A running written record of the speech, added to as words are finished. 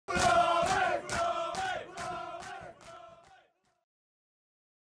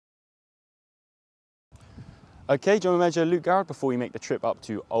Okay, General Manager Luke Garrard, before we make the trip up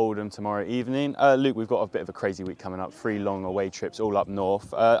to Oldham tomorrow evening. Luke, we've got a bit of a crazy week coming up, 3 long away trips all up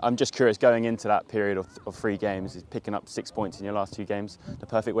north. I'm just curious, going into that period of 3 games, is picking up 6 points in your last 2 games the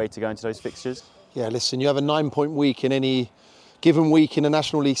perfect way to go into those fixtures? Yeah, listen, you have a 9-point week in any given week in the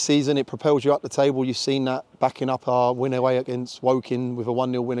National League season, it propels you up the table. You've seen that backing up our win away against Woking with a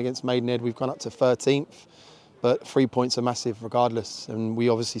 1-0 win against Maidenhead. We've gone up to 13th, but 3 points are massive regardless. And we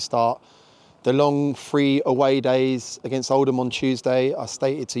obviously start the long 3 away days against Oldham on Tuesday. I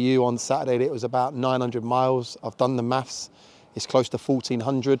stated to you on Saturday that it was about 900 miles. I've done the maths. It's close to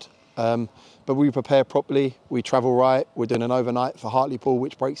 1,400. But we prepare properly. We travel right. We're doing an overnight for Hartlepool,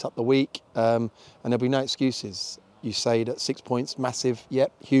 which breaks up the week. And there'll be no excuses. You say that 6 points, massive,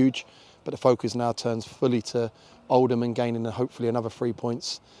 yep, huge. But the focus now turns fully to Oldham and gaining hopefully another 3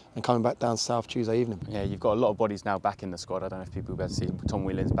 points and coming back down south Tuesday evening. Yeah, you've got a lot of bodies now back in the squad. I don't know if people will be able to see Tom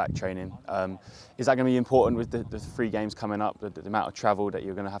Whelan's back training. Is that going to be important with the 3 games coming up, the amount of travel that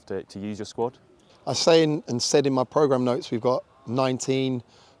you're going to have to use your squad? I say and said in my programme notes, we've got 19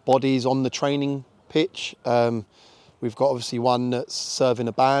 bodies on the training pitch. We've got obviously one that's serving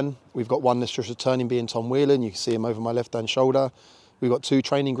a ban. We've got one that's just returning, being Tom Whelan. You can see him over my left-hand shoulder. We've got 2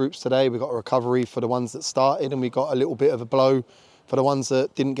 training groups today. We've got a recovery for the ones that started, and we've got a little bit of a blow for the ones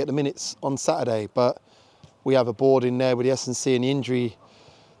that didn't get the minutes on Saturday. But we have a board in there with the S&C and the injury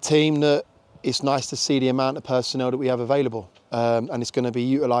team that it's nice to see the amount of personnel that we have available. And it's going to be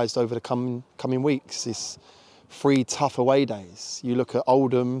utilised over the coming weeks. It's 3 tough away days. You look at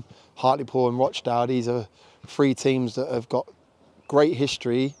Oldham, Hartlepool and Rochdale. These are 3 teams that have got great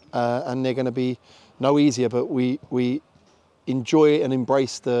history, and they're going to be no easier, but we enjoy and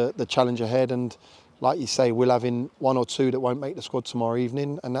embrace the challenge ahead. And like you say, we'll have in 1 or 2 that won't make the squad tomorrow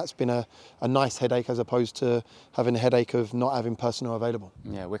evening, and that's been a nice headache as opposed to having a headache of not having personnel available.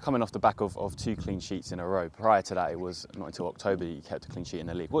 Yeah, we're coming off the back of 2 clean sheets in a row. Prior to that, it was not until October that you kept a clean sheet in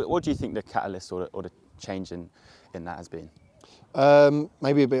the league. What do you think the catalyst or the change in that has been?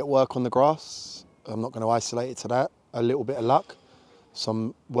 Maybe a bit of work on the grass. I'm not going to isolate it to that. A little bit of luck,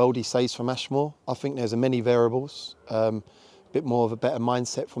 some worldy saves from Ashmore. I think there's many variables. A bit more of a better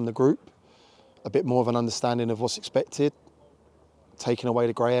mindset from the group, a bit more of an understanding of what's expected, taking away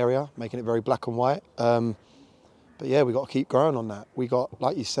the grey area, making it very black and white. But yeah, we've got to keep growing on that. We got,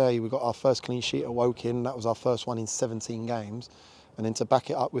 like you say, we got our first clean sheet at Woking. That was our first one in 17 games. And then to back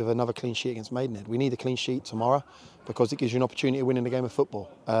it up with another clean sheet against Maidenhead. We need a clean sheet tomorrow because it gives you an opportunity to win in a game of football.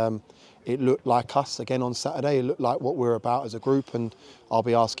 It looked like us again on Saturday. It looked like what we're about as a group, and I'll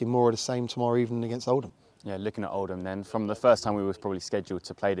be asking more of the same tomorrow evening against Oldham. Yeah, looking at Oldham then, from the first time we were probably scheduled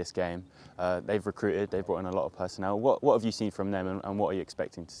to play this game, they've recruited, they've brought in a lot of personnel. What have you seen from them, and what are you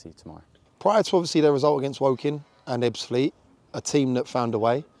expecting to see tomorrow? Prior to obviously their result against Woking and Ebbsfleet, a team that found a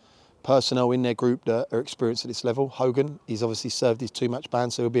way, personnel in their group that are experienced at this level. Hogan, he's obviously served his 2-match ban,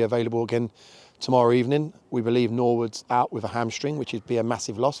 so he'll be available again tomorrow evening. We believe Norwood's out with a hamstring, which would be a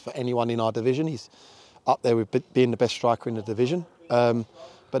massive loss for anyone in our division. He's up there with being the best striker in the division.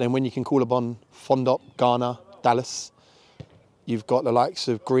 But then when you can call upon Fondop, Garner, Dallas, you've got the likes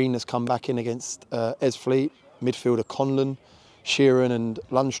of Green that's come back in against Ebbsfleet, midfielder Conlon, Sheeran and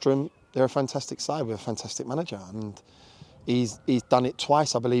Lundstrom. They're a fantastic side with a fantastic manager. And he's done it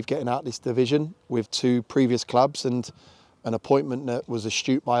twice, I believe, getting out this division with 2 previous clubs, and an appointment that was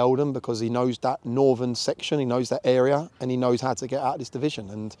astute by Oldham because he knows that northern section, he knows that area, and he knows how to get out of this division.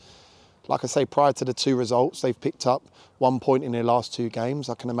 And like I say, prior to the 2 results, they've picked up 1 point in their last 2 games.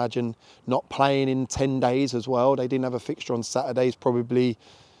 I can imagine not playing in 10 days as well. They didn't have a fixture on Saturdays, probably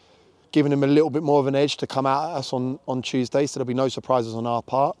giving them a little bit more of an edge to come out at us on Tuesday, so there'll be no surprises on our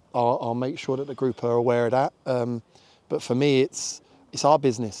part. I'll make sure that the group are aware of that. But for me, it's our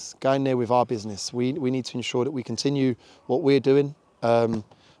business, going there with our business. We need to ensure that we continue what we're doing. I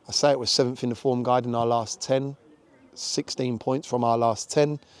say it was 7th in the form guide in our last 10, 16 points from our last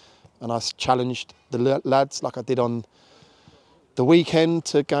 10. And I challenged the lads, like I did on the weekend,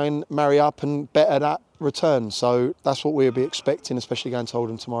 to go and marry up and better that return. So that's what we'll be expecting, especially going to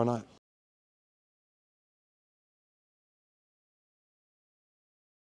Oldham tomorrow night.